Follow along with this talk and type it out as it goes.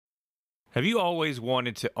Have you always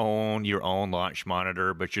wanted to own your own launch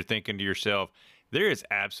monitor, but you're thinking to yourself, there is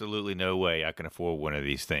absolutely no way I can afford one of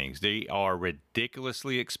these things. They are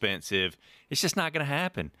ridiculously expensive. It's just not going to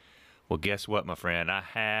happen. Well, guess what, my friend? I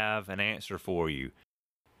have an answer for you.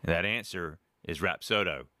 And that answer is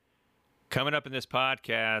Rapsodo. Coming up in this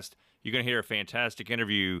podcast, you're going to hear a fantastic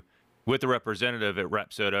interview with the representative at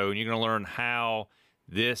Rapsodo, and you're going to learn how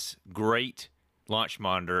this great launch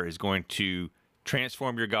monitor is going to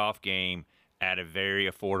transform your golf game at a very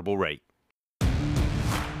affordable rate.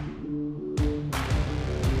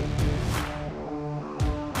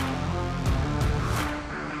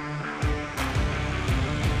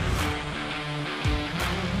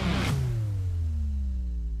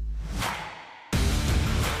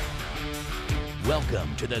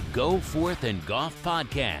 Welcome to the Go Forth and Golf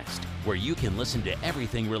podcast, where you can listen to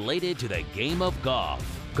everything related to the game of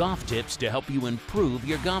golf. Golf tips to help you improve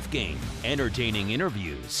your golf game, entertaining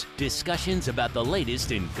interviews, discussions about the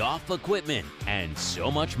latest in golf equipment, and so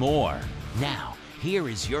much more. Now, here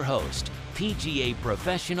is your host, PGA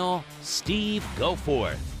professional Steve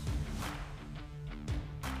Goforth.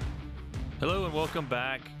 Hello and welcome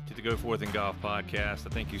back to the Go Forth and Golf podcast.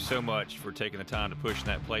 I thank you so much for taking the time to push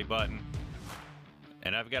that play button.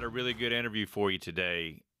 And I've got a really good interview for you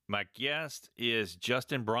today. My guest is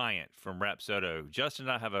Justin Bryant from Rapsodo. Justin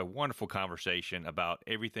and I have a wonderful conversation about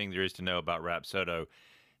everything there is to know about Rapsodo.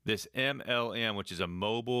 This MLM, which is a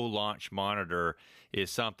mobile launch monitor,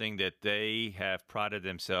 is something that they have prided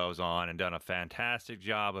themselves on and done a fantastic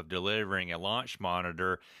job of delivering a launch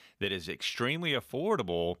monitor that is extremely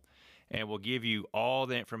affordable and will give you all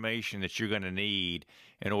the information that you're going to need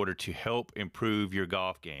in order to help improve your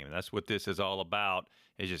golf game. And that's what this is all about,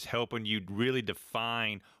 is just helping you really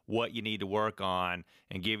define what you need to work on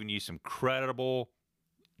and giving you some credible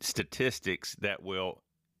statistics that will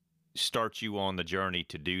start you on the journey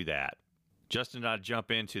to do that. Justin and I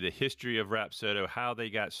jump into the history of Rapsodo, how they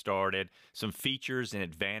got started, some features and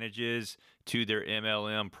advantages to their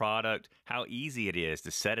MLM product, how easy it is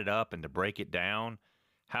to set it up and to break it down,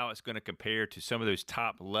 how it's going to compare to some of those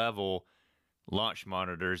top level launch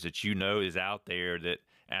monitors that you know is out there that,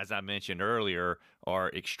 as I mentioned earlier, are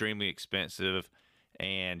extremely expensive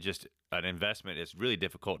and just an investment that's really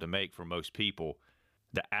difficult to make for most people.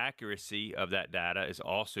 The accuracy of that data is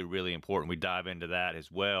also really important. We dive into that as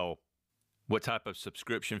well. What type of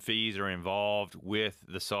subscription fees are involved with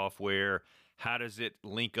the software? How does it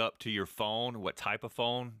link up to your phone? What type of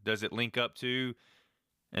phone does it link up to?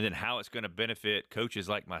 And then how it's going to benefit coaches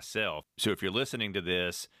like myself. So if you're listening to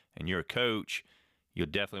this and you're a coach, you'll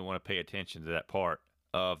definitely want to pay attention to that part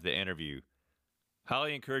of the interview.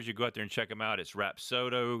 Highly encourage you to go out there and check them out. It's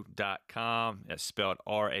rapsodo.com. That's spelled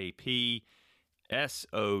RAPSODO,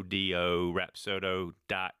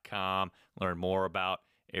 rapsodo.com. Learn more about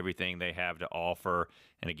everything they have to offer.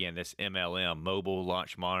 And again, this MLM, mobile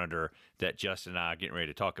launch monitor, that Justin and I are getting ready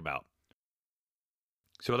to talk about.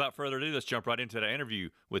 So without further ado, let's jump right into the interview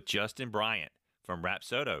with Justin Bryant from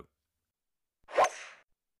Rapsodo.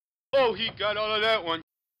 Oh, he got all of that one.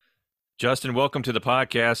 Justin, welcome to the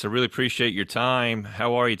podcast. I really appreciate your time.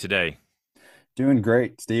 How are you today? Doing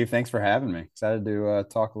great, Steve. Thanks for having me. Excited to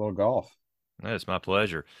talk a little golf. It's my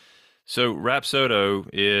pleasure. So Rapsodo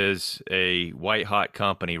is a white-hot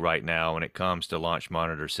company right now when it comes to launch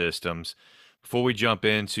monitor systems. Before we jump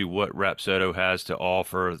into what Rapsodo has to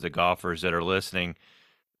offer the golfers that are listening,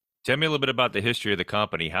 tell me a little bit about the history of the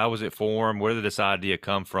company. How was it formed? Where did this idea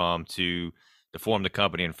come from to form the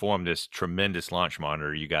company and form this tremendous launch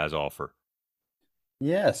monitor you guys offer?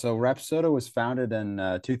 Yeah, so Rapsodo was founded in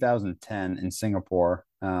 2010 in Singapore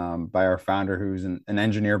by our founder, who's an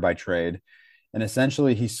engineer by trade. And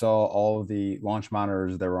essentially, he saw all of the launch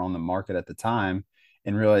monitors that were on the market at the time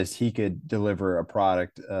and realized he could deliver a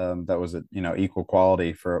product that was at equal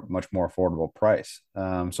quality for a much more affordable price.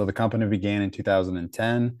 So the company began in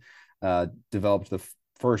 2010, developed the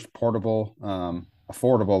first portable,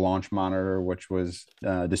 affordable launch monitor, which was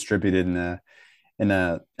distributed in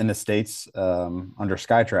the States under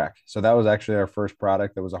SkyTrack. So that was actually our first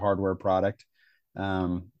product. That was a hardware product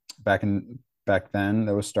back then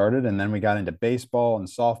that was started, and then we got into baseball and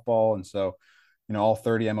softball, and so all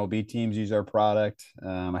 30 MLB teams use our product.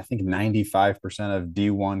 I think 95% of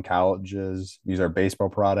D1 colleges use our baseball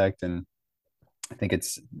product, and I think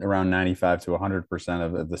it's around 95 to 100%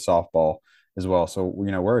 of the softball as well. So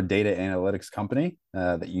we're a data analytics company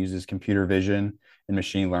that uses computer vision and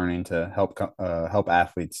machine learning to help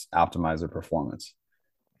athletes optimize their performance.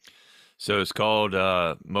 So it's called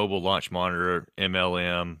Mobile Launch Monitor,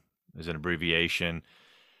 MLM is an abbreviation.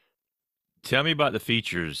 Tell me about the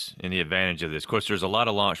features and the advantage of this. Of course, there's a lot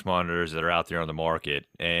of launch monitors that are out there on the market.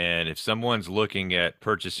 And if someone's looking at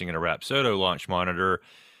purchasing a Rapsodo launch monitor,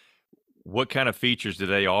 what kind of features do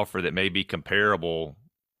they offer that may be comparable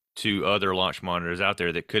to other launch monitors out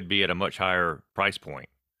there that could be at a much higher price point?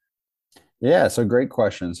 Yeah, so great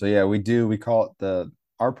question. So yeah, we call it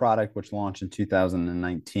our product, which launched in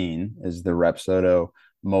 2019, is the Rapsodo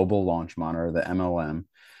mobile launch monitor, the MLM.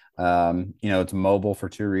 It's mobile for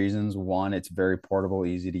two reasons. One, it's very portable,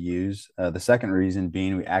 easy to use. The second reason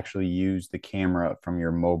being we actually use the camera from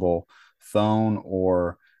your mobile phone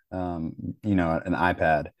or an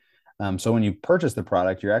iPad. So when you purchase the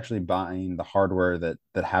product, you're actually buying the hardware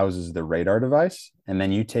that houses the radar device, and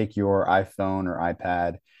then you take your iPhone or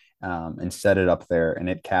iPad and set it up there, and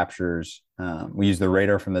it captures. We use the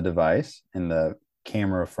radar from the device and the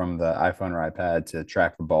camera from the iPhone or iPad to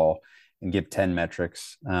track the ball and give 10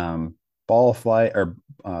 metrics: ball flight or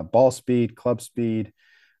ball speed, club speed,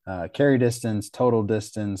 carry distance, total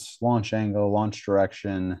distance, launch angle, launch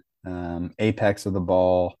direction, apex of the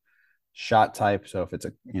ball, shot type. So if it's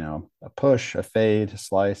a push, a fade, a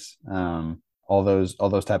slice, all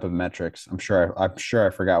those type of metrics. I'm sure I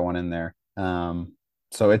forgot one in there.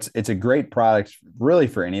 So it's a great product really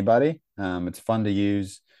for anybody. It's fun to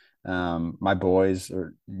use. My boys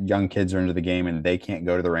or young kids are into the game and they can't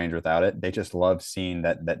go to the range without it. They just love seeing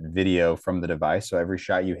that video from the device. So every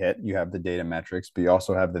shot you hit, you have the data metrics, but you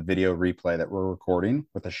also have the video replay that we're recording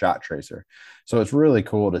with a shot tracer. So it's really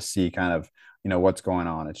cool to see kind of, what's going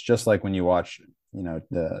on. It's just like when you watch,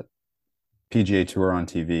 the PGA Tour on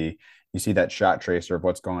TV, you see that shot tracer of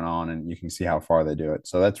what's going on and you can see how far they do it.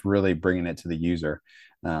 So that's really bringing it to the user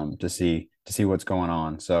to see what's going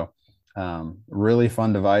on. So really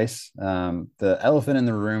fun device. The elephant in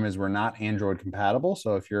the room is we're not Android compatible.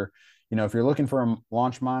 So if you're looking for a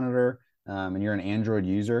launch monitor and you're an Android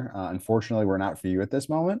user, unfortunately, we're not for you at this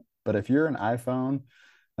moment. But if you're an iPhone,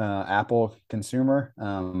 Apple consumer,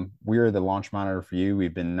 we are the launch monitor for you.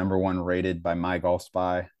 We've been #1 rated by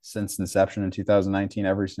MyGolfSpy since inception in 2019,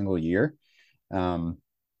 every single year. And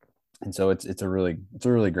so it's a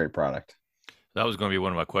really great product. That was going to be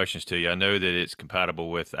one of my questions to you. I know that it's compatible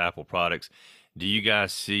with Apple products. Do you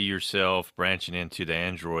guys see yourself branching into the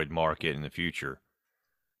Android market in the future?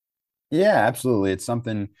 Yeah, absolutely. It's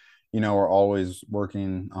something, we're always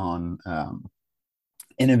working on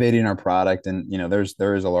innovating our product, and there is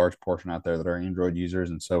a large portion out there that are Android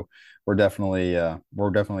users, and so we're definitely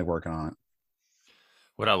working on it.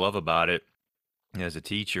 What I love about it, as a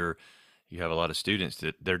teacher, you have a lot of students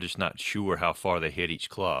that they're just not sure how far they hit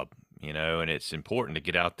each club, and it's important to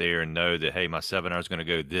get out there and know that, hey, my 7-iron is going to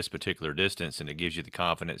go this particular distance, and it gives you the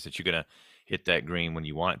confidence that you're going to hit that green when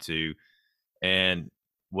you want to. And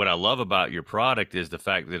what I love about your product is the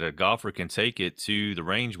fact that a golfer can take it to the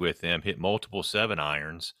range with them, hit multiple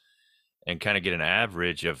 7-irons, and kind of get an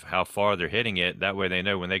average of how far they're hitting it. That way they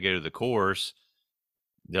know when they go to the course,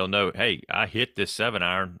 they'll know, hey, I hit this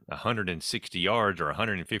 7-iron 160 yards or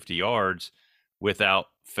 150 yards without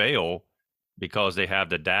fail, because they have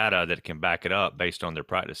the data that can back it up based on their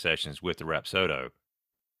practice sessions with the Rapsodo.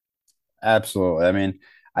 Absolutely. I mean,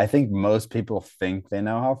 I think most people think they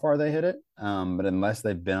know how far they hit it, but unless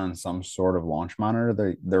they've been on some sort of launch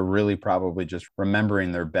monitor, they're really probably just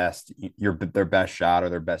remembering their best shot or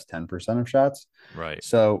their best 10% of shots. Right.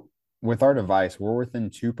 So with our device, we're within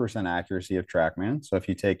 2% accuracy of TrackMan. So if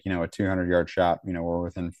you take, a 200-yard shot, we're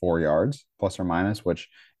within 4 yards plus or minus, which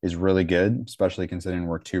is really good, especially considering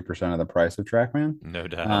we're 2% of the price of TrackMan. No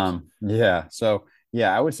doubt. Yeah. So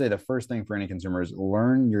yeah, I would say the first thing for any consumer is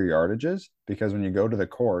learn your yardages, because when you go to the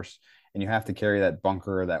course and you have to carry that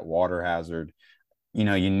bunker or that water hazard, you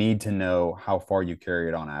need to know how far you carry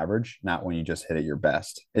it on average, not when you just hit it your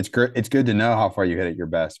best. It's good to know how far you hit it your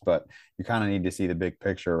best, but you kind of need to see the big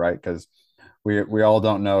picture, right? Because we all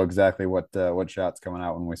don't know exactly what shot's coming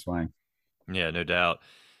out when we swing. Yeah, no doubt.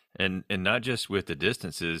 And not just with the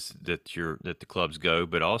distances that the clubs go,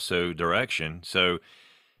 but also direction. So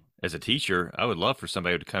as a teacher, I would love for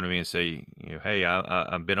somebody to come to me and say, hey,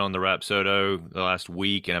 I've been on the Rapsodo the last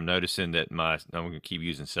week, and I'm noticing that I'm going to keep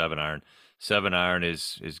using 7-iron. 7-iron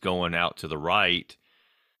is going out to the right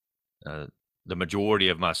the majority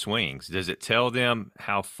of my swings. Does it tell them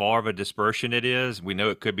how far of a dispersion it is? We know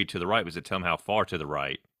it could be to the right. Does it tell them how far to the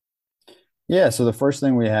right? Yeah, so the first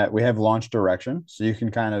thing we have launch direction, so you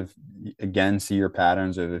can kind of again see your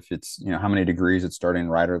patterns of if it's how many degrees it's starting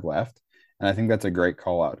right or left. And I think that's a great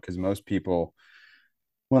call out, because most people,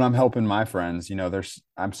 when I'm helping my friends,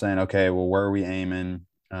 I'm saying, okay, well, where are we aiming?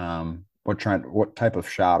 What type of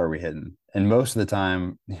shot are we hitting? And most of the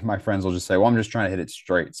time, my friends will just say, well, I'm just trying to hit it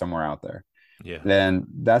straight somewhere out there. Yeah. And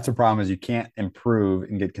that's a problem, is you can't improve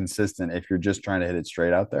and get consistent if you're just trying to hit it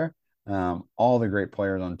straight out there. All the great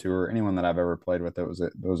players on tour, anyone that I've ever played with that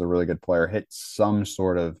was a really good player, hit some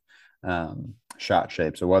sort of shot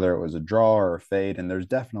shape. So whether it was a draw or a fade, and there's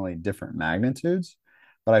definitely different magnitudes.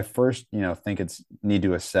 But I first, think it's need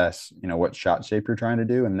to assess, what shot shape you're trying to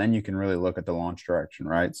do, and then you can really look at the launch direction,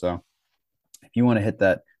 right? So if you want to hit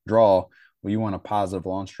that draw, well, you want a positive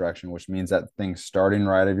launch direction, which means that thing's starting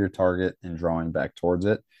right of your target and drawing back towards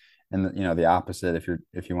it. And the opposite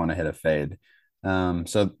if you want to hit a fade.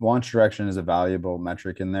 So launch direction is a valuable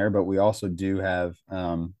metric in there, but we also do have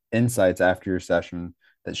insights after your session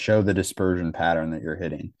that show the dispersion pattern that you're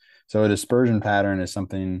hitting. So a dispersion pattern is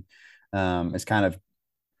something is kind of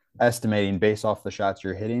estimating based off the shots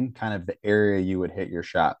you're hitting, kind of the area you would hit your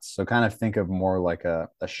shots. So kind of think of more like a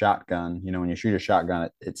shotgun. When you shoot a shotgun,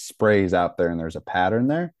 it sprays out there and there's a pattern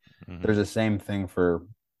there. Mm-hmm. There's the same thing for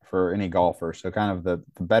any golfer. So kind of the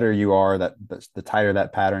better you are, that the tighter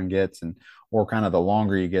that pattern gets, or kind of the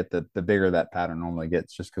longer you get, the bigger that pattern normally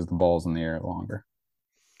gets, just because the ball's in the air longer.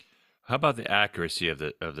 How about the accuracy of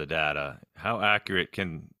the data? How accurate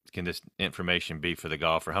can this information be for the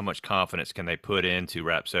golfer? How much confidence can they put into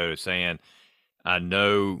Rapsodo saying, I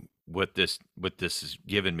know what this is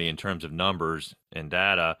giving me in terms of numbers and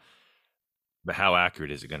data, but how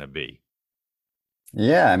accurate is it going to be?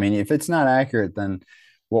 Yeah, I mean, if it's not accurate, then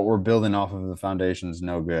what we're building off of the foundation is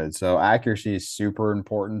no good. So accuracy is super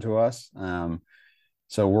important to us.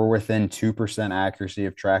 So we're within 2% accuracy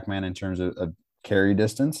of TrackMan in terms of carry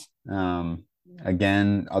distance.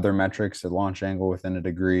 Again, other metrics, at launch angle within a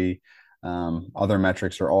degree. Other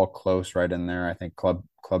metrics are all close right in there. I think club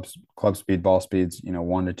speed, ball speeds,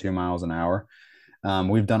 1 to 2 miles an hour.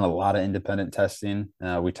 We've done a lot of independent testing.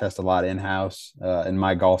 We test a lot in-house, and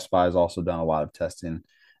my Golf Spy has also done a lot of testing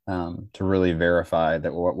to really verify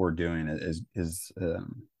that what we're doing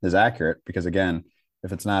is accurate. Because again,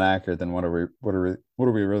 if it's not accurate, then what are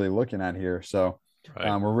we really looking at here? So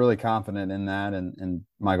right. We're really confident in that, and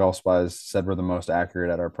my Golf Spy has said we're the most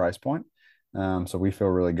accurate at our price point. So we feel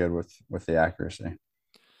really good with the accuracy.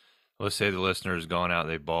 Let's say the listener's gone out,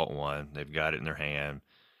 they've bought one, they've got it in their hand.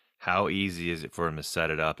 How easy is it for them to set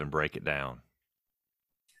it up and break it down?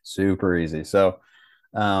 Super easy. So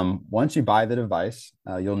once you buy the device,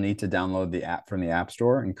 you'll need to download the app from the App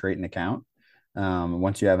Store and create an account.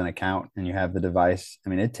 Once you have an account and you have the device, I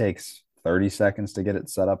mean, it takes 30 seconds to get it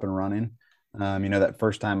set up and running. That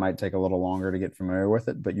first time might take a little longer to get familiar with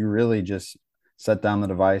it, but you really just set down the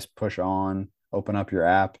device, push on, open up your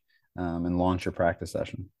app, and launch your practice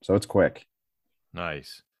session. So it's quick.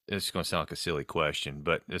 Nice. This is going to sound like a silly question,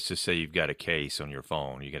 but let's just say you've got a case on your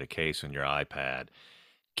phone, you got a case on your iPad.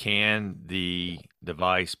 Can the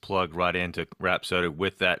device plug right into Rapsodo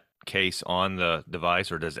with that case on the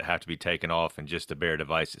device, or does it have to be taken off and just the bare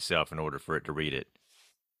device itself in order for it to read it?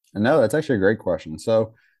 No, that's actually a great question.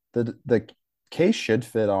 So the case should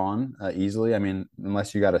fit on easily. I mean,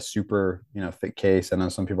 unless you got a super, thick case. I know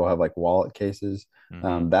some people have like wallet cases.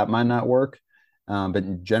 Mm-hmm. That might not work.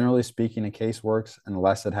 But generally speaking, a case works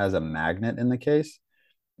unless it has a magnet in the case.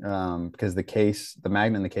 Because the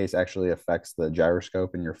magnet in the case actually affects the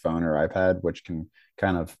gyroscope in your phone or iPad, which can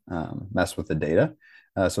kind of mess with the data.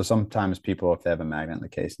 So sometimes people, if they have a magnet in the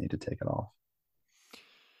case, need to take it off.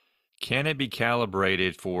 Can it be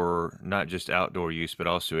calibrated for not just outdoor use, but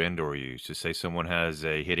also indoor use? To say someone has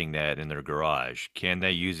a hitting net in their garage, can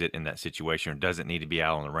they use it in that situation, or does it need to be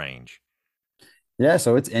out on the range? Yeah,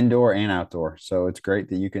 so it's indoor and outdoor. So it's great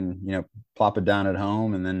that you can, plop it down at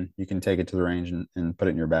home, and then you can take it to the range and put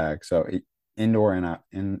it in your bag. So indoor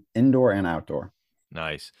and outdoor.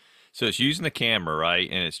 Nice. So it's using the camera, right?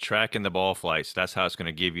 And it's tracking the ball flights. That's how it's going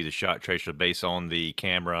to give you the shot tracer based on the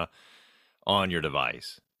camera on your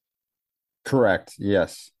device. Correct.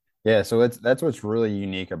 Yes. Yeah. So that's what's really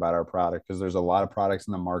unique about our product, because there's a lot of products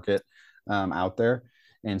in the market out there,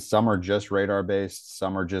 and some are just radar based,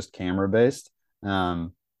 some are just camera based.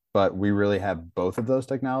 But we really have both of those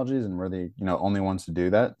technologies, and we're the only ones to do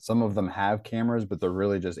that. Some of them have cameras, but they're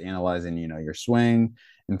really just analyzing your swing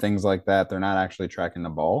and things like that. They're not actually tracking the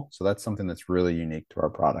ball. So that's something that's really unique to our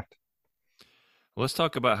product. Let's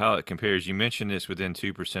talk about how it compares. You mentioned this within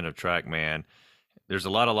 2% of TrackMan. There's a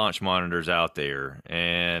lot of launch monitors out there,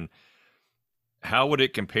 and how would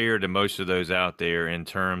it compare to most of those out there in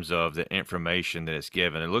terms of the information that it's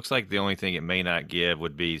given? It looks like the only thing it may not give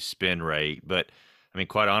would be spin rate, but I mean,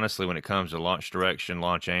 quite honestly, when it comes to launch direction,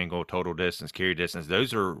 launch angle, total distance, carry distance,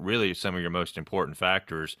 those are really some of your most important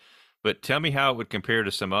factors. But tell me how it would compare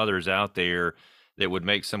to some others out there that would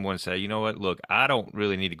make someone say, you know what, look, I don't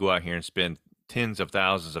really need to go out here and spend tens of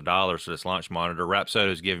thousands of dollars for this launch monitor. Rapsodo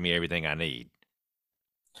is giving me everything I need.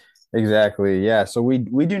 Exactly. Yeah. So we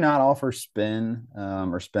do not offer spin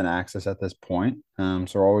or spin access at this point. So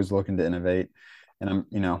we're always looking to innovate, and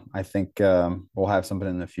I think we'll have something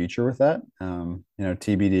in the future with that.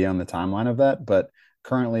 TBD on the timeline of that. But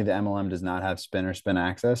currently, the MLM does not have spin or spin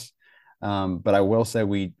access. But I will say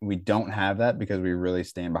we don't have that because we really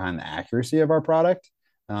stand behind the accuracy of our product.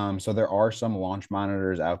 So there are some launch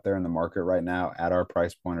monitors out there in the market right now at our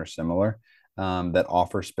price point or similar that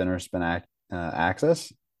offer spin or spin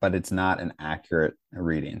access, but it's not an accurate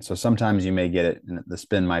reading. So sometimes you may get it and the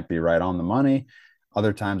spin might be right on the money.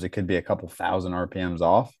 Other times it could be a couple thousand RPMs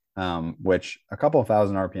off, which a couple of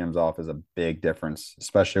thousand RPMs off is a big difference,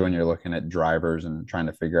 especially when you're looking at drivers and trying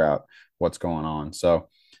to figure out what's going on. So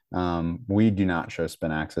we do not show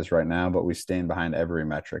spin access right now, but we stand behind every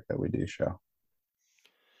metric that we do show.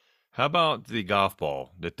 How about the golf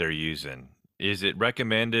ball that they're using? Is it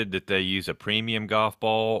recommended that they use a premium golf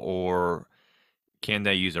ball, or can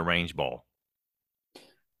they use a range ball?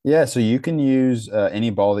 Yeah, so you can use any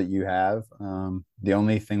ball that you have. The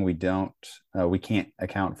only thing we can't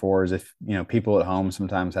account for is if, people at home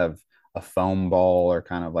sometimes have a foam ball or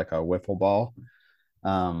kind of like a wiffle ball.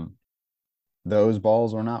 Those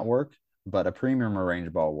balls will not work, but a premium or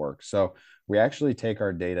range ball works. So we actually take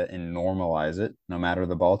our data and normalize it, no matter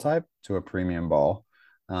the ball type, to a premium ball,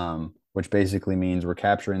 which basically means we're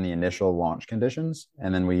capturing the initial launch conditions,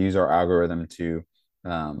 and then we use our algorithm to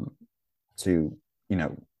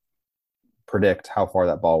predict how far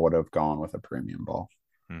that ball would have gone with a premium ball.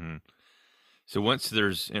 Mm-hmm. So once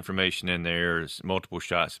there's information in there, multiple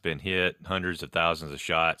shots have been hit, hundreds of thousands of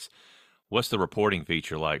shots, what's the reporting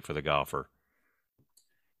feature like for the golfer?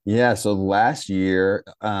 Yeah, so before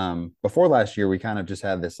last year, we kind of just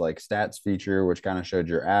had this like stats feature, which kind of showed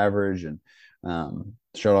your average and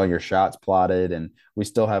showed all your shots plotted. And we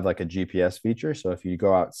still have like a GPS feature. So if you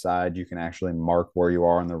go outside, you can actually mark where you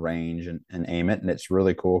are in the range and aim it. And it's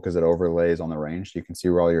really cool because it overlays on the range. So you can see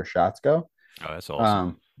where all your shots go. Oh, that's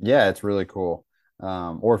awesome. Yeah, it's really cool.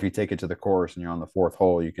 Or if you take it to the course and you're on the fourth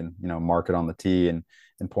hole, you can, mark it on the tee and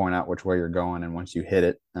point out which way you're going. And once you hit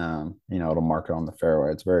it, it'll mark it on the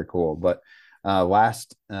fairway. It's very cool. But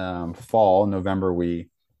last fall, November,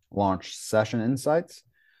 we launched Session Insights,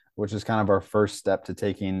 which is kind of our first step to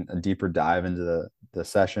taking a deeper dive into the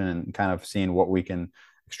session and kind of seeing what we can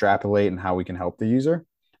extrapolate and how we can help the user.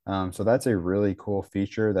 So that's a really cool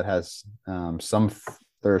feature that has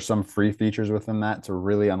there are some free features within that. To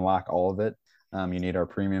really unlock all of it, you need our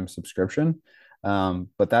premium subscription.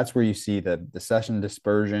 But that's where you see the session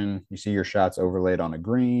dispersion. You see your shots overlaid on a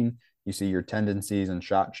green. You see your tendencies and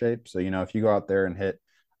shot shape. So, if you go out there and hit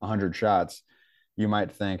 100 shots, you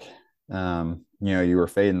might think, you were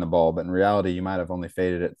fading the ball, but in reality, you might have only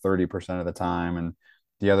faded it 30% of the time. And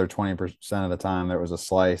the other 20% of the time there was a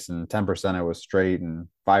slice, and 10% it was straight, and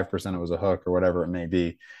 5% it was a hook, or whatever it may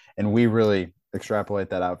be. And we really extrapolate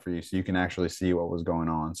that out for you so you can actually see what was going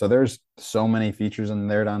on. So there's so many features in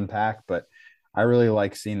there to unpack, but I really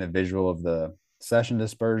like seeing the visual of the session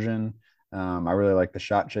dispersion. I really like the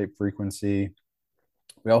shot shape frequency.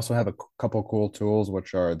 We also have a couple cool tools,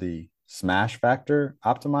 which are the smash factor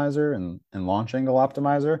optimizer and launch angle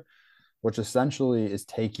optimizer, which essentially is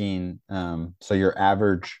taking so your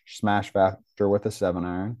average smash factor with a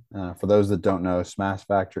 7-iron. For those that don't know, smash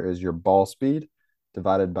factor is your ball speed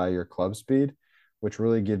divided by your club speed, which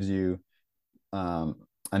really gives you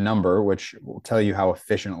a number which will tell you how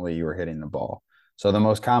efficiently you are hitting the ball. So the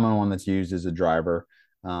most common one that's used is a driver,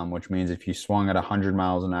 which means if you swung at 100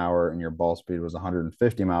 miles an hour and your ball speed was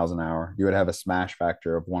 150 miles an hour, you would have a smash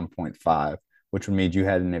factor of 1.5, which would mean you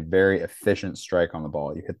had a very efficient strike on the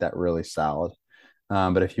ball. You hit that really solid.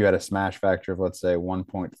 But if you had a smash factor of, let's say,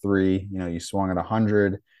 1.3, you swung at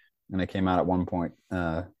 100 and it came out at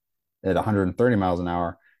at 130 miles an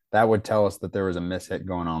hour, that would tell us that there was a mishit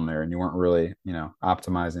going on there and you weren't really,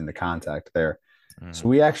 optimizing the contact there. Mm-hmm. So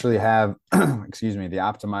we actually have, the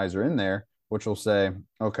optimizer in there, which will say,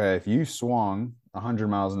 okay, if you swung 100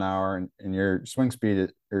 miles an hour and your swing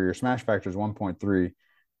speed or your smash factor is 1.3,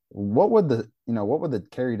 what would the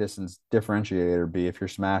carry distance differentiator be if your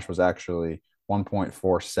smash was actually 1.47,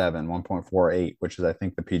 1.48, which is, I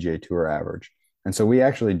think, the PGA Tour average. And so we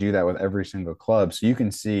actually do that with every single club. So you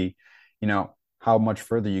can see, how much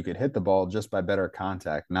further you could hit the ball just by better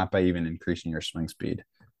contact, not by even increasing your swing speed.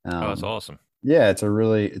 That's awesome. Yeah, it's a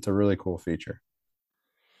really cool feature.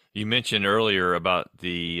 You mentioned earlier about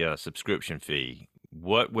the subscription fee.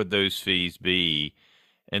 What would those fees be?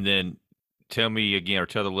 And then tell me again, or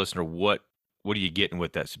tell the listener, what are you getting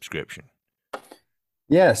with that subscription?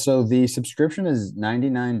 Yeah, so the subscription is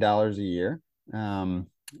 $99 a year.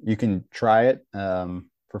 You can try it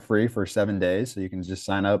for free for 7 days. So you can just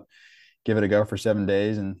sign up, give it a go for 7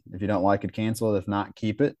 days. And if you don't like it, cancel it. If not,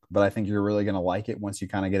 keep it. But I think you're really going to like it once you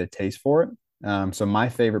kind of get a taste for it. So my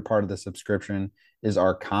favorite part of the subscription is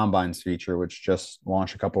our combines feature, which just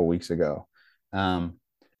launched a couple of weeks ago.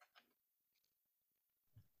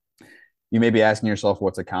 You may be asking yourself,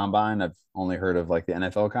 what's a combine? I've only heard of like the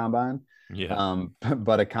NFL combine. Yeah.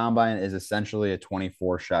 But a combine is essentially a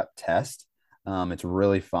 24-shot test. It's a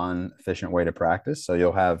really fun, efficient way to practice. So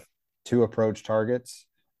you'll have 2 approach targets,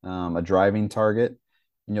 a driving target,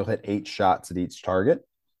 and you'll hit 8 shots at each target.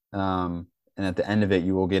 And at the end of it,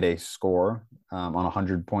 you will get a score on a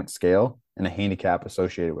 100-point scale and a handicap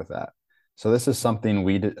associated with that. So this is something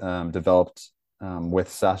we developed with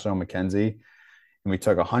Sasho McKenzie. And we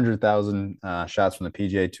took 100,000 shots from the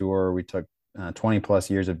PGA Tour. We took 20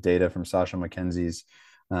 plus years of data from Sasha McKenzie's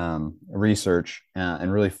research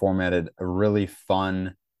and really formatted a really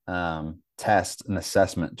fun test and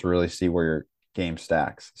assessment to really see where your game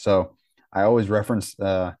stacks. So I always reference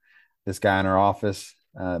this guy in our office,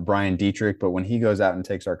 Brian Dietrich, but when he goes out and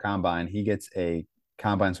takes our combine, he gets a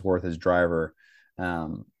combine score with his driver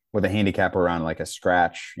with a handicap around like a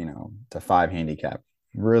scratch, to 5 handicap.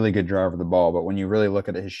 Really good driver of the ball. But when you really look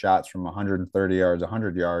at his shots from 130 yards,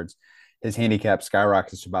 100 yards, his handicap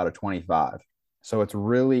skyrockets to about a 25. So it's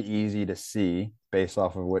really easy to see based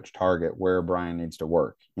off of which target where Brian needs to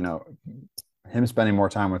work. Him spending more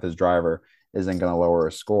time with his driver isn't going to lower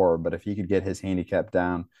his score. But if he could get his handicap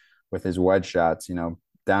down with his wedge shots,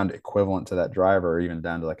 down to equivalent to that driver, or even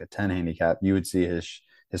down to like a 10 handicap, you would see his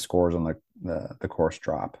scores on the course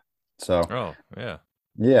drop. So, Oh, yeah.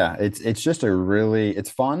 Yeah, it's just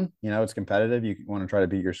it's fun, it's competitive. You want to try to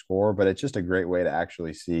beat your score, but it's just a great way to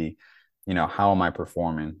actually see, how am I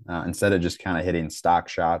performing instead of just kind of hitting stock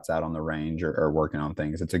shots out on the range or working on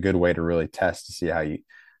things. It's a good way to really test to see how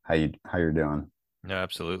you're doing. No,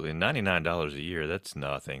 absolutely. $99 a year, that's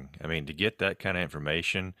nothing. I mean, to get that kind of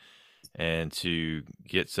information and to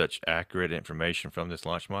get such accurate information from this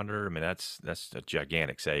launch monitor, I mean, that's a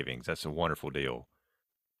gigantic savings. That's a wonderful deal.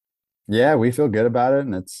 Yeah, we feel good about it,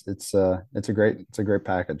 and it's a great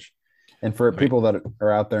package. And for people that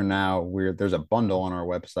are out there now, there's a bundle on our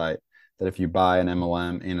website that if you buy an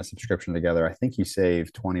MLM and a subscription together, I think you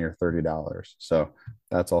save $20 or $30. So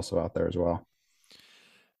that's also out there as well.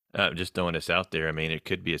 Just throwing this out there, I mean, it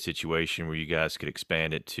could be a situation where you guys could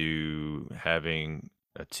expand it to having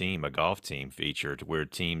a golf team feature to where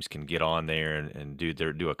teams can get on there and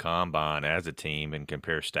do a combine as a team and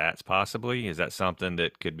compare stats possibly. Is that something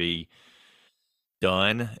that could be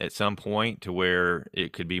done at some point to where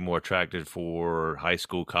it could be more attractive for high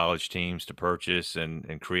school, college teams to purchase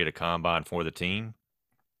and create a combine for the team?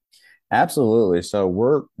 Absolutely. So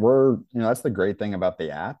we're that's the great thing about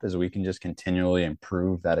the app is we can just continually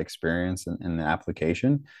improve that experience in the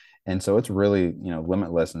application. And so it's really,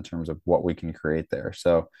 limitless in terms of what we can create there.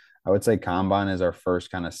 So I would say Combine is our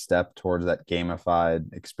first kind of step towards that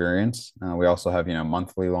gamified experience. We also have,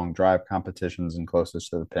 monthly long drive competitions and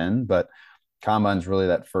closest to the pin, but Combine is really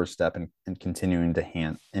that first step in continuing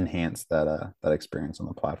to enhance that experience on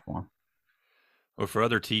the platform. Well, for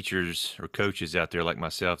other teachers or coaches out there like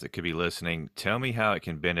myself that could be listening, tell me how it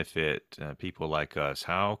can benefit people like us.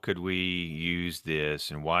 How could we use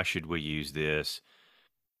this and why should we use this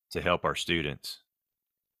to help our students?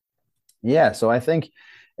 Yeah, so I think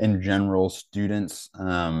in general, students,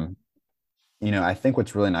 I think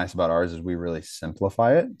what's really nice about ours is we really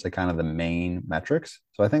simplify it to kind of the main metrics.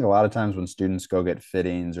 So I think a lot of times when students go get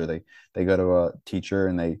fittings or they go to a teacher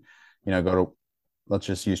and they, go to, let's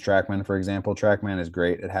just use TrackMan, for example. TrackMan is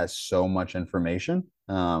great. It has so much information,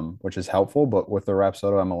 which is helpful. But with the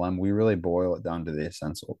Rapsodo MLM, we really boil it down to the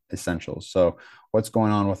essentials. So what's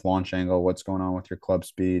going on with launch angle? What's going on with your club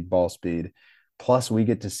speed, ball speed? Plus, we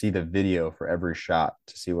get to see the video for every shot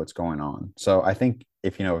to see what's going on. So I think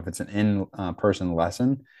if it's an in-person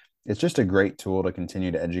lesson, it's just a great tool to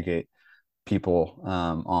continue to educate people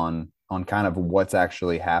on kind of what's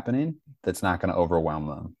actually happening. That's not going to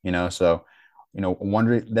overwhelm them. So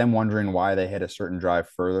wondering why they hit a certain drive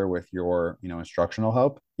further with your, instructional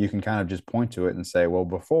help, you can kind of just point to it and say, well,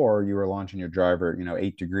 before you were launching your driver,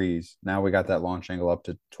 8 degrees. Now we got that launch angle up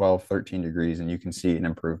to 12, 13 degrees, and you can see an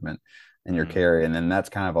improvement in your carry. And then that's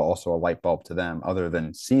kind of also a light bulb to them, other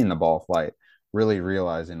than seeing the ball flight, really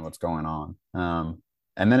realizing what's going on.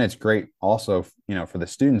 And then it's great also, for the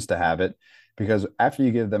students to have it, because after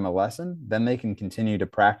you give them a lesson, then they can continue to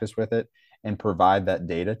practice with it and provide that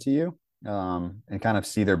data to you. And kind of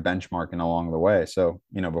see their benchmarking along the way. So,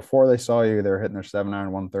 before they saw you, they're hitting their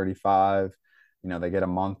 7-iron 135. they get a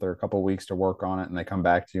month or a couple of weeks to work on it, and they come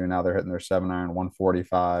back to you, and now they're hitting their 7-iron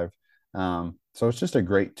 145. So it's just a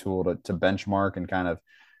great tool to benchmark and kind of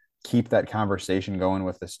keep that conversation going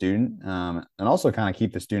with the student, and also kind of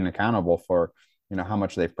keep the student accountable for how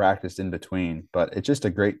much they've practiced in between. But it's just a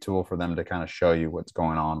great tool for them to kind of show you what's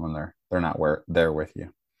going on when they're not there with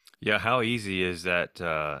you. Yeah, how easy is that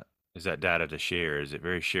data to share? Is it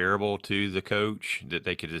very shareable to the coach that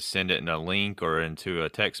they could just send it in a link or into a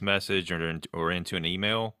text message or into an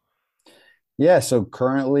email? Yeah, so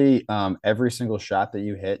currently, every single shot that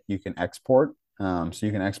you hit, you can export. So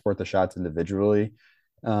you can export the shots individually.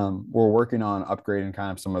 We're working on upgrading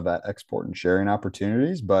kind of some of that export and sharing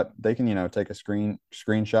opportunities, but they can, take a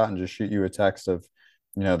screenshot and just shoot you a text of,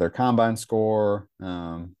 their combine score,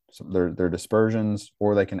 their dispersions,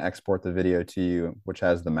 or they can export the video to you, which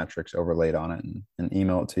has the metrics overlaid on it, and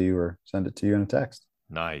email it to you or send it to you in a text.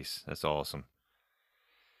 Nice. That's awesome.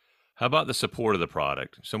 How about the support of the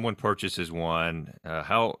product? Someone purchases one.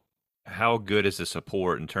 How good is the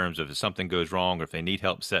support in terms of if something goes wrong or if they need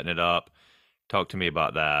help setting it up? Talk to me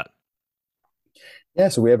about that. Yeah,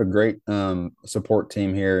 so we have a great support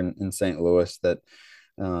team here in St. Louis that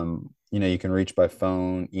you can reach by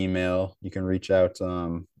phone, email. You can reach out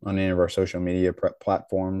on any of our social media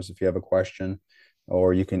platforms if you have a question,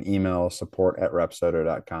 or you can email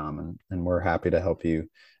support@repsodo.com, and we're happy to help you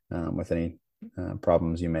with any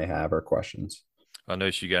problems you may have or questions. I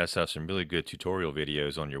notice you guys have some really good tutorial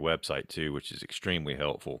videos on your website too, which is extremely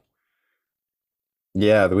helpful.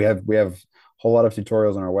 Yeah, we have a whole lot of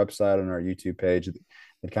tutorials on our website and our YouTube page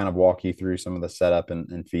that kind of walk you through some of the setup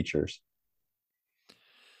and features.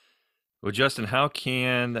 Well, Justin, how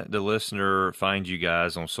can the listener find you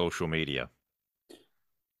guys on social media?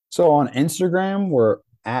 So on Instagram, we're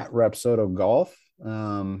at Repsodo Golf,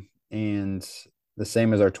 and the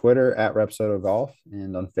same as our Twitter at Repsodo Golf,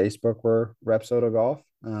 and on Facebook we're Repsodo Golf.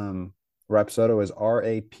 Repsodo is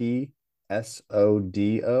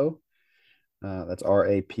RAPSODO. That's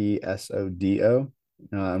RAPSODO.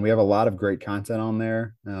 And we have a lot of great content on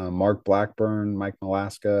there. Mark Blackburn, Mike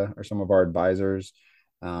Malaska are some of our advisors.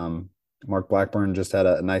 Mark Blackburn just had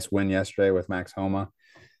a nice win yesterday with Max Homa.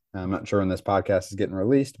 I'm not sure when this podcast is getting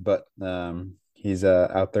released, but he's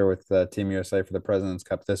out there with Team USA for the President's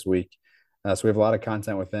Cup this week. So we have a lot of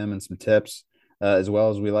content with him and some tips, as well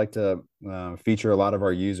as we like to feature a lot of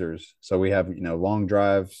our users. So we have, long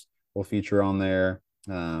drives we'll feature on there.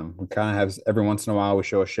 We kind of have every once in a while we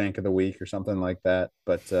show a shank of the week or something like that.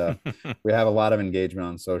 But we have a lot of engagement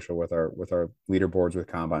on social with our leaderboards with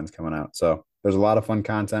combines coming out. So there's a lot of fun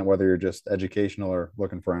content, whether you're just educational or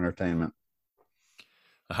looking for entertainment.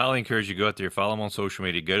 I highly encourage you to go out there, follow them on social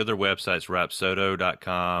media, go to their websites,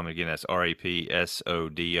 rapsodo.com. Again, that's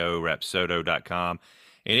RAPSODO, rapsodo.com.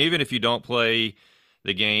 And even if you don't play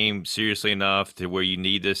the game seriously enough to where you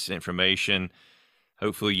need this information,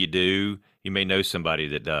 hopefully you do. You may know somebody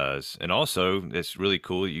that does. And also, it's really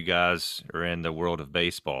cool that you guys are in the world of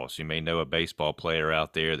baseball. So you may know a baseball player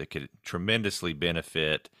out there that could tremendously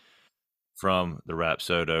benefit from the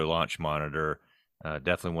Rapsodo launch monitor.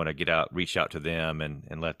 Definitely want to reach out to them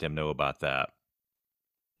and let them know about that.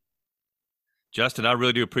 Justin, I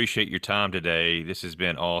really do appreciate your time today. This has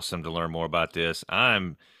been awesome to learn more about this.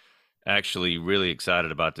 I'm actually really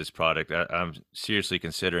excited about this product. I'm seriously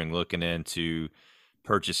considering looking into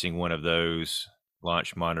purchasing one of those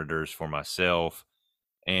launch monitors for myself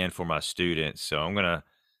and for my students. So I'm gonna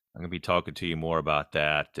be talking to you more about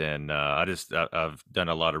that. And I've done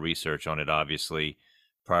a lot of research on it, obviously,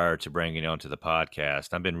 prior to bringing it onto the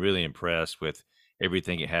podcast. I've been really impressed with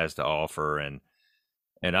everything it has to offer, and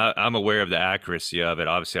I'm aware of the accuracy of it.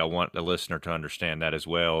 Obviously, I want the listener to understand that as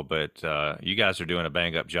well. But you guys are doing a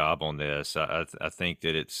bang up job on this. I think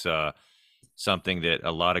that it's something that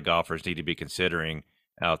a lot of golfers need to be considering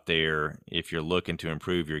out there if you're looking to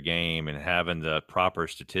improve your game, and having the proper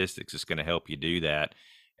statistics is going to help you do that.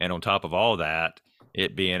 And on top of all that,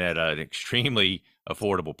 it being at an extremely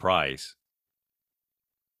affordable price.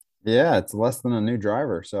 Yeah, it's less than a new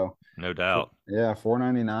driver. So no doubt. Yeah,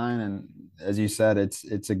 $499. And as you said,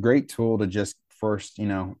 it's a great tool to just first,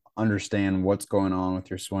 understand what's going on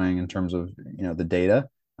with your swing in terms of, the data.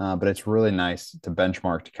 But it's really nice to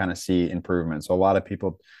benchmark to kind of see improvement. So a lot of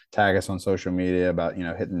people tag us on social media about,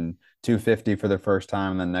 hitting 250 for the first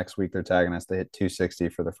time. And then next week they're tagging us to hit 260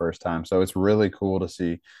 for the first time. So it's really cool to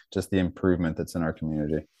see just the improvement that's in our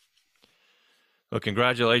community. Well,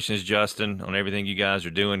 congratulations, Justin, on everything you guys are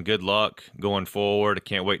doing. Good luck going forward. I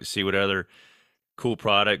can't wait to see what other cool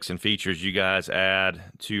products and features you guys add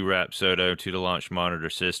to Rapsodo, to the launch monitor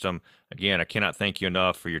system. Again, I cannot thank you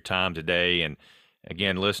enough for your time today. And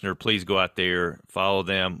again, listener, please go out there, follow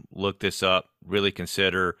them, look this up. really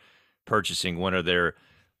consider purchasing one of their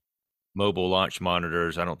mobile launch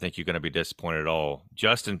monitors. I don't think you're going to be disappointed at all.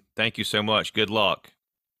 Justin, thank you so much. Good luck.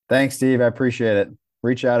 Thanks, Steve. I appreciate it.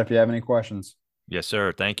 Reach out if you have any questions. Yes,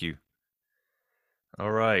 sir. Thank you.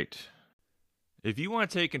 All right. If you want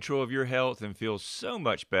to take control of your health and feel so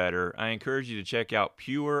much better, I encourage you to check out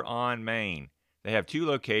Pure on Main. They have 2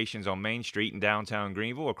 locations on Main Street in downtown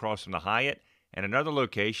Greenville across from the Hyatt, and another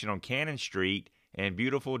location on Cannon Street in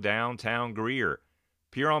beautiful downtown Greer.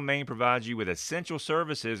 Pure on Main provides you with essential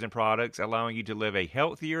services and products allowing you to live a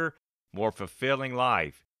healthier, more fulfilling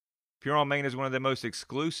life. Pure on Main is one of the most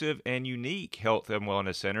exclusive and unique health and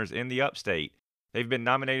wellness centers in the upstate. They've been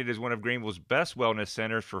nominated as one of Greenville's best wellness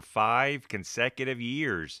centers for 5 consecutive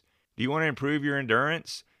years. Do you want to improve your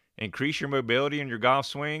endurance, increase your mobility in your golf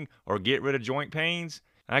swing, or get rid of joint pains?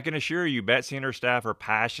 I can assure you Betsy and her staff are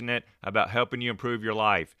passionate about helping you improve your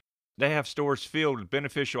life. They have stores filled with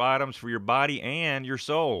beneficial items for your body and your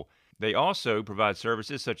soul. They also provide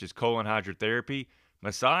services such as colon hydrotherapy,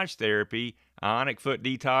 massage therapy, ionic foot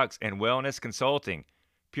detox, and wellness consulting.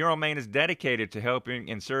 Pure on Main is dedicated to helping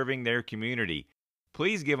and serving their community.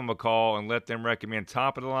 Please give them a call and let them recommend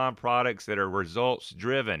top-of-the-line products that are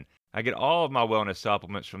results-driven. I get all of my wellness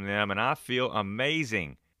supplements from them, and I feel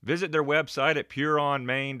amazing. Visit their website at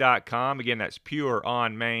pureonmain.com. Again, that's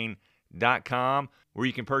pureonmain.com, where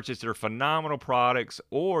you can purchase their phenomenal products,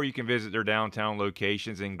 or you can visit their downtown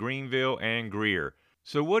locations in Greenville and Greer.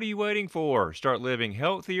 So what are you waiting for? Start living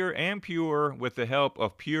healthier and pure with the help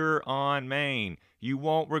of Pure on Main. You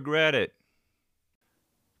won't regret it.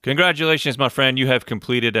 Congratulations, my friend. You have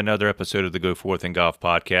completed another episode of the Go Forth and Golf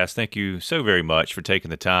podcast. Thank you so very much for taking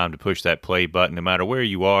the time to push that play button, no matter where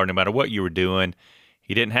you are, no matter what you were doing.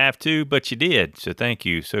 You didn't have to, but you did. So thank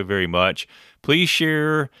you so very much. Please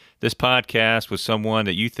share this podcast with someone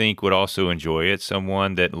that you think would also enjoy it,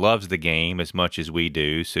 someone that loves the game as much as we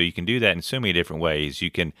do. So you can do that in so many different ways. You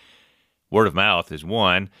can, word of mouth is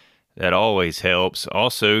one. That always helps.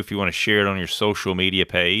 Also, if you want to share it on your social media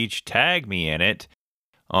page, tag me in it.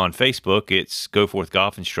 On Facebook, it's Go Forth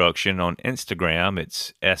Golf Instruction. On Instagram,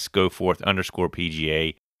 it's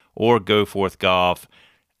 @SGoForth_PGA or Go Forth Golf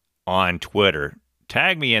on Twitter.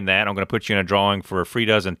 Tag me in that. I'm going to put you in a drawing for a free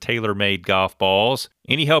dozen tailor-made golf balls.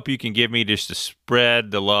 Any help you can give me just to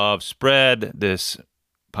spread the love, spread this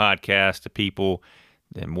podcast to people,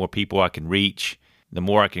 the more people I can reach, the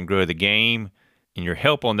more I can grow the game. And your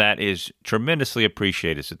help on that is tremendously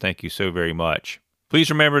appreciated. So thank you so very much. Please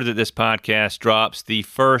remember that this podcast drops the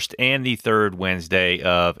first and the third Wednesday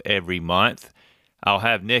of every month. I'll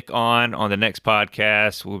have Nick on the next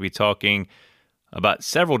podcast. We'll be talking about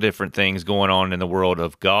several different things going on in the world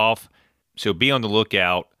of golf. So be on the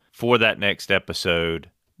lookout for that next episode.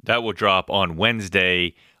 That will drop on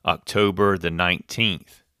Wednesday, October the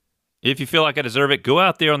 19th. If you feel like I deserve it, go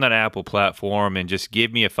out there on that Apple platform and just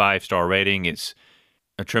give me a 5-star rating. It's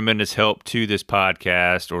a tremendous help to this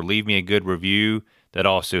podcast. Or leave me a good review. That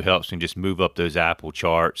also helps me just move up those Apple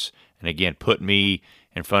charts. And again, put me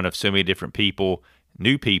in front of so many different people,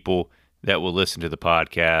 new people that will listen to the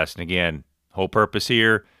podcast. And again, whole purpose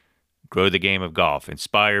here, grow the game of golf.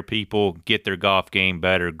 Inspire people, get their golf game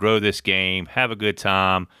better, grow this game, have a good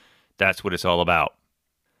time. That's what it's all about.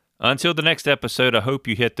 Until the next episode, I hope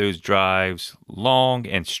you hit those drives long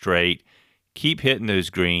and straight. Keep hitting those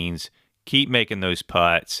greens. Keep making those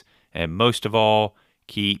putts. And most of all,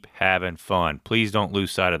 keep having fun. Please don't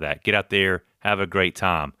lose sight of that. Get out there, have a great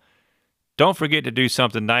time. Don't forget to do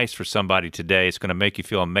something nice for somebody today. It's going to make you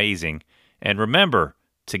feel amazing. And remember,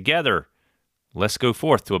 together, let's go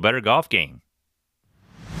forth to a better golf game.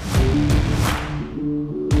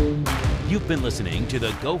 You've been listening to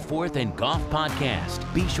the Go Forth and Golf podcast.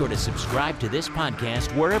 Be sure to subscribe to this podcast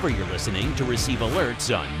wherever you're listening to receive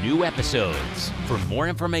alerts on new episodes. For more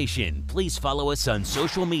information, please follow us on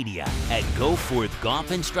social media at Go Forth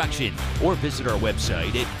Golf Instruction or visit our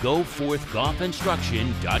website at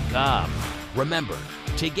goforthgolfinstruction.com. Remember,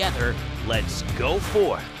 together, let's go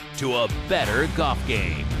forth to a better golf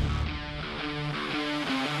game.